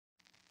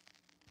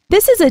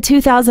This is a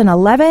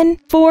 2011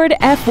 Ford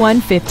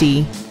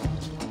F-150.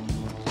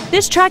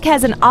 This truck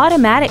has an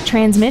automatic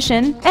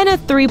transmission and a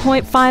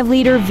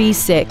 3.5-liter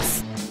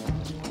V6.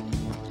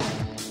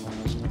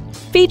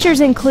 Features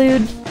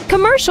include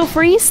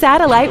commercial-free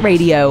satellite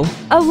radio,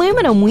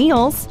 aluminum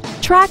wheels,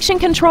 traction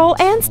control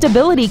and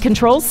stability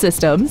control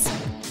systems,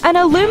 an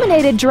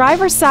illuminated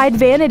driver's side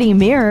vanity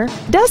mirror,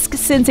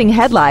 dusk-sensing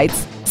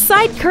headlights,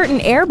 side curtain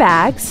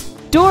airbags,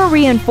 door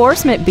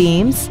reinforcement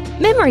beams,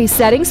 memory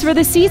settings for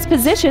the seat's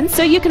position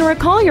so you can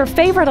recall your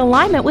favorite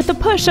alignment with the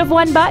push of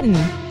one button.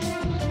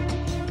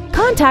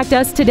 Contact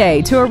us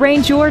today to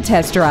arrange your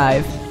test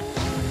drive.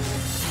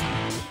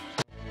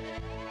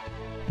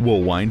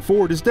 Woolwine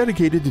Ford is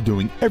dedicated to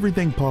doing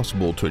everything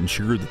possible to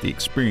ensure that the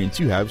experience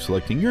you have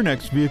selecting your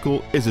next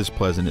vehicle is as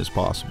pleasant as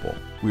possible.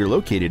 We are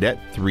located at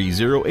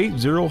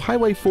 3080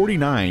 Highway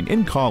 49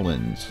 in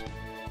Collins.